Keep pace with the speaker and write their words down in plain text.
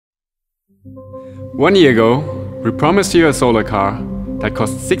1 year ago, we promised you a solar car that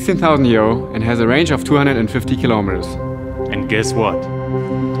costs 16,000 euro and has a range of 250 kilometers. And guess what?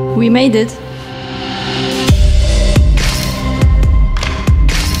 We made it.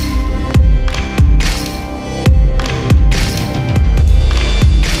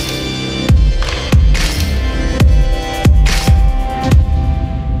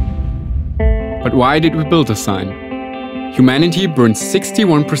 But why did we build a Sion? Humanity burns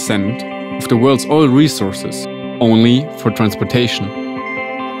 61% of the world's oil resources only for transportation.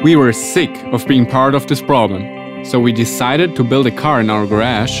 We were sick of being part of this problem, so we decided to build a car in our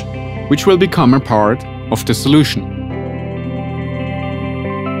garage, which will become a part of the solution.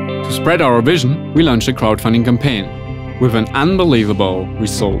 To spread our vision, we launched a crowdfunding campaign with an unbelievable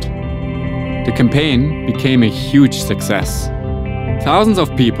result. The campaign became a huge success. Thousands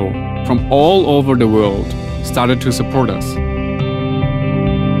of people from all over the world started to support us.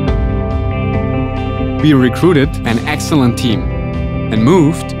 We recruited an excellent team and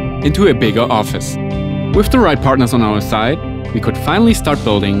moved into a bigger office. With the right partners on our side, we could finally start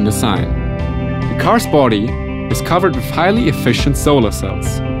building the Sion. The car's body is covered with highly efficient solar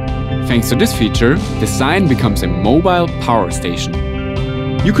cells. Thanks to this feature, the Sion becomes a mobile power station.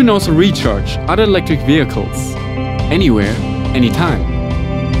 You can also recharge other electric vehicles anywhere, anytime.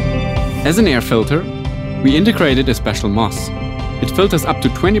 As an air filter, we integrated a special moss. It filters up to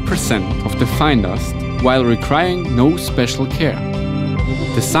 20% of the fine dust while requiring no special care.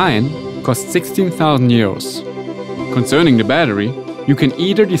 The Sion costs 16,000 euros. Concerning the battery, you can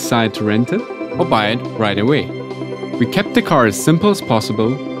either decide to rent it or buy it right away. We kept the car as simple as possible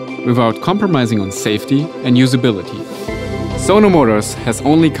without compromising on safety and usability. Sono Motors has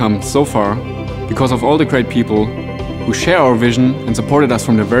only come so far because of all the great people who share our vision and supported us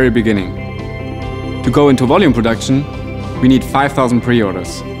from the very beginning. To go into volume production, we need 5,000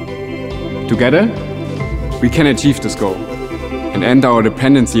 pre-orders. Together, we can achieve this goal and end our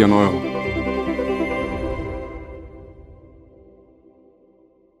dependency on oil.